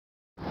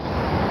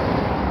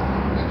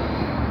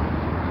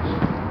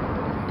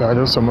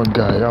jaajëf sama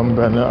gars yi am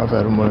benn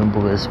affaire bu ma leen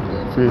bëgg a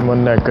expliquer fii ma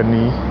nekk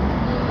nii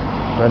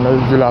benn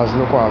village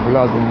la quoi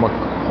village bu mag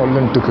xool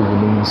leen dëkk bi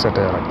nu mu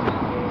setee rek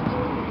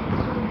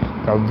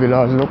ab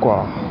village la quoi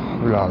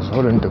village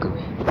xool leen dëkk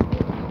bi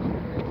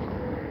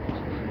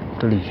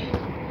te lii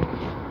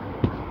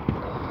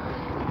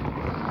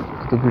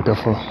dëkk bi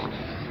dafa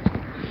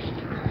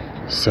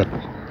set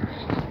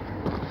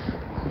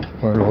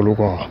mooy loolu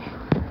quoi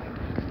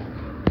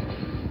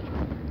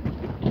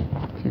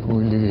fii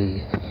muy liggéey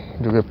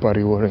jóge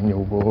Paris war a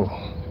ñëw ba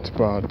c'est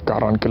pas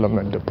 40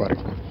 kilomètres de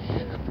Paris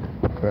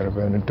vers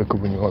benn dëkk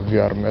bu ñuy wax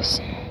Viarmes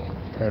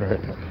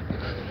Paris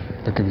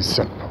dëkk bi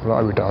set la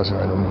habitation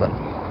yi nu mel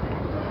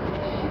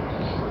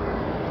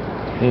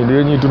nii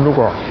li ñuy dund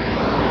quoi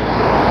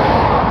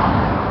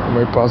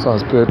mooy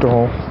passage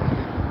piéton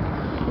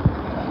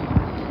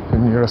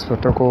ñu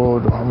respecté ko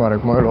du xam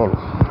rek mooy loolu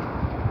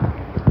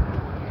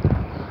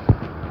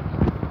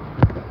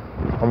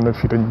xam ne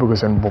fii dañ bëgg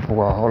seen bopp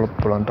quoi xoolal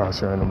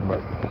plantation yi nu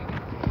mel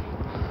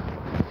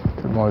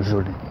tellement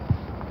joli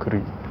kër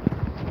yi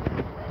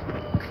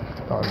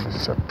daal di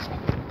set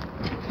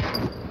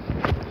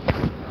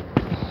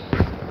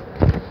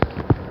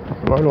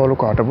mooy loolu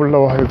quoi te bu la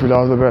waxee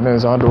village la benn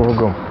instant doo ko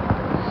gëm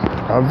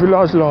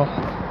village la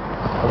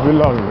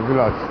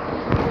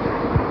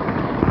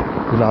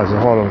village yi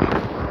xoolal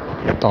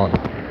temps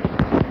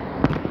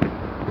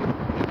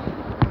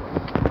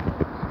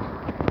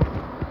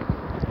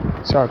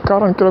c'est à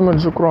 40 kilomètres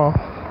je crois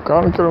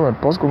 40 kilomètres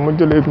parce que ma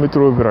jëlee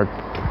métro bi rek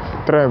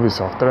train bi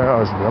sax train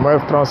H bi dama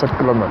def 37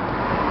 kilomètres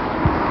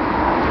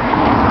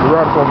bu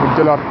weer foofu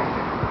jëlaat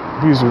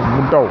bisu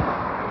mu daw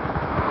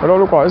te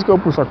loolu quoi est-ce que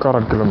ëpp sax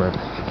 40 kilomètres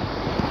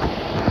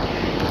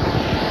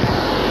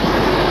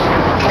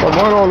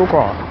mooy loolu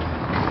quoi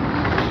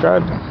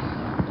kat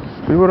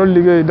li war a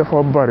liggéey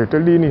dafa bari te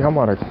lii nii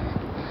xama rek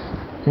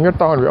yi nga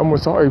temps bi amul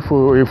sax ay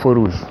feu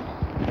rouge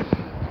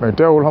mais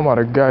teewul xama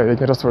rek gars yi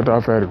dañuy respecté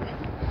affaire bi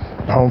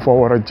am foo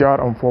war a jaar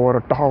am foo war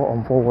a taxaw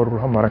am foo warul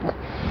xama rek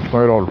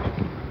mooy loolu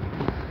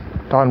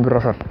temps bi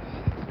rafet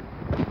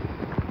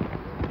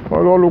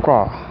mooy loolu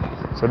quoi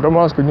c'est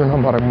dommage que ñun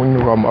xama rek mun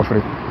ñu ko am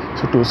Afrique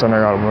surtout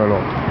Sénégal mooy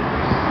loolu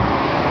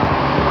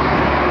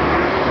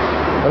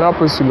danaa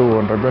pësi la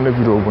woon rek benn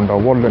vidéo bu ndaw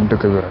wol leen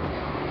dëkk bi rek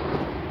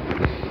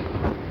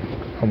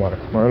xama rek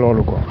mooy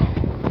loolu quoi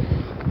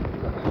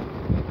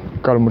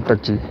calme teg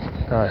ci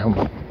yaay xam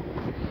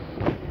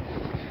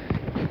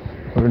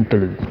leen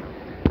tëli bi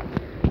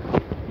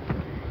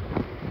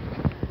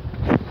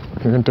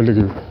ngeen tëli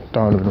bi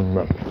temps bi nu mu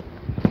mel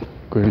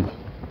kër yi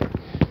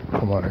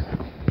xama rek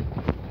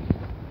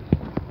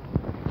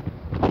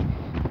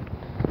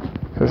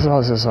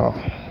c'est ça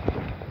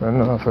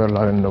benn affaire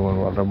laa leen demoon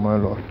war rek mooy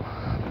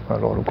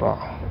loolu quoi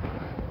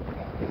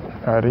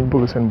waaye dañ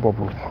bëgg seen bopp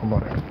xama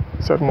rek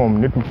set moom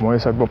nit mooy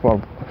set boppam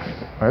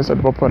waaye set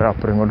bopp pare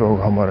après nga doog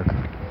xama rek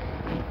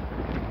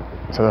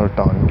setal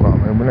temps bi quoi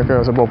mais bu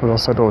nekkee sa bopp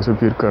sax setoo sa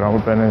biir kër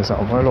amul benn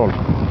instant mooy loolu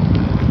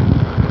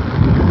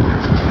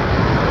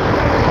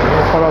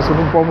xalaat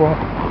suñu bopp waaw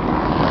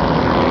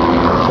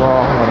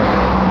xama rek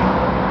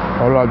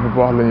xoolaat bu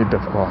baax la ñuy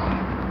def quoi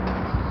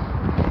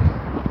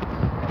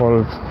xool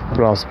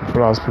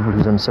place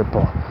publique je ne sais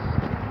pas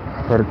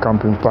affaire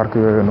camping parc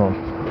yooyu noonu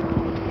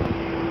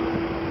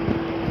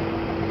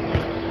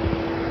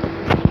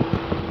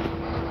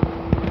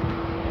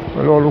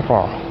loolu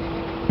quoi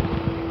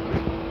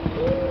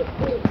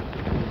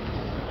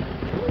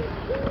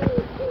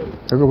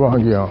dëgg baax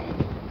ngi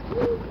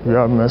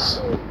Viarmes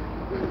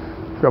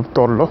fi ab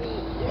tool la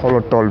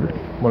xoolal tool bi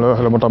ma la wax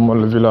la ma tax man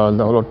la village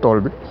la xoolal tool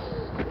bi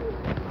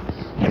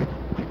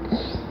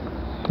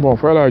bon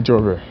fay laay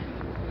joobee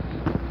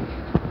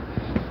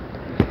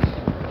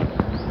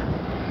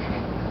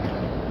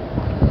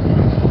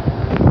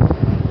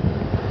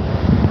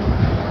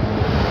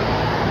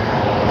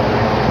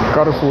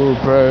Carrefour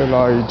fay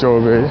laay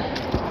joobee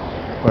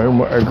may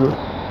mu egg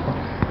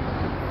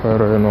fay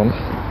roye noonu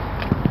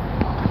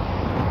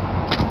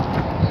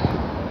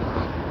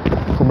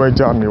fu may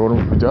jaar nii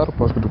waruma fi jaar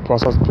parce que du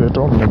passage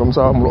piéton mais comme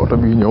ça amul oto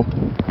bi ñëw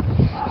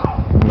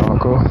naa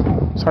ko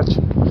sàcc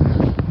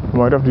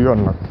mooy def di yoon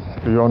nag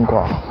di yoon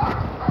quoi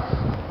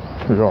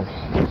di yoon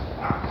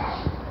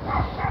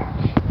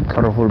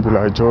Carrefour bi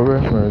laay joobe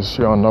mais je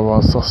suis en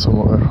avance sax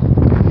sama heure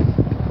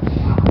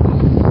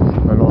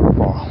mais loolu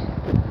quoi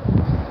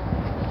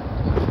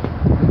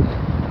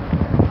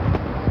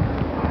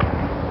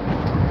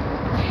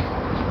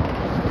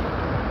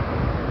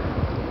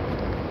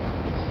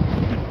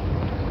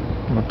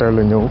ma teel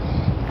a ñëw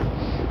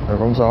mais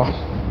comme ça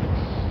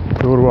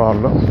dóor waar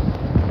la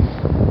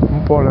mu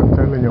problème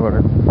teel a ñëw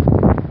rek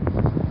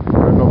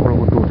may noppal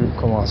ko tuuti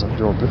commencé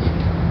job bi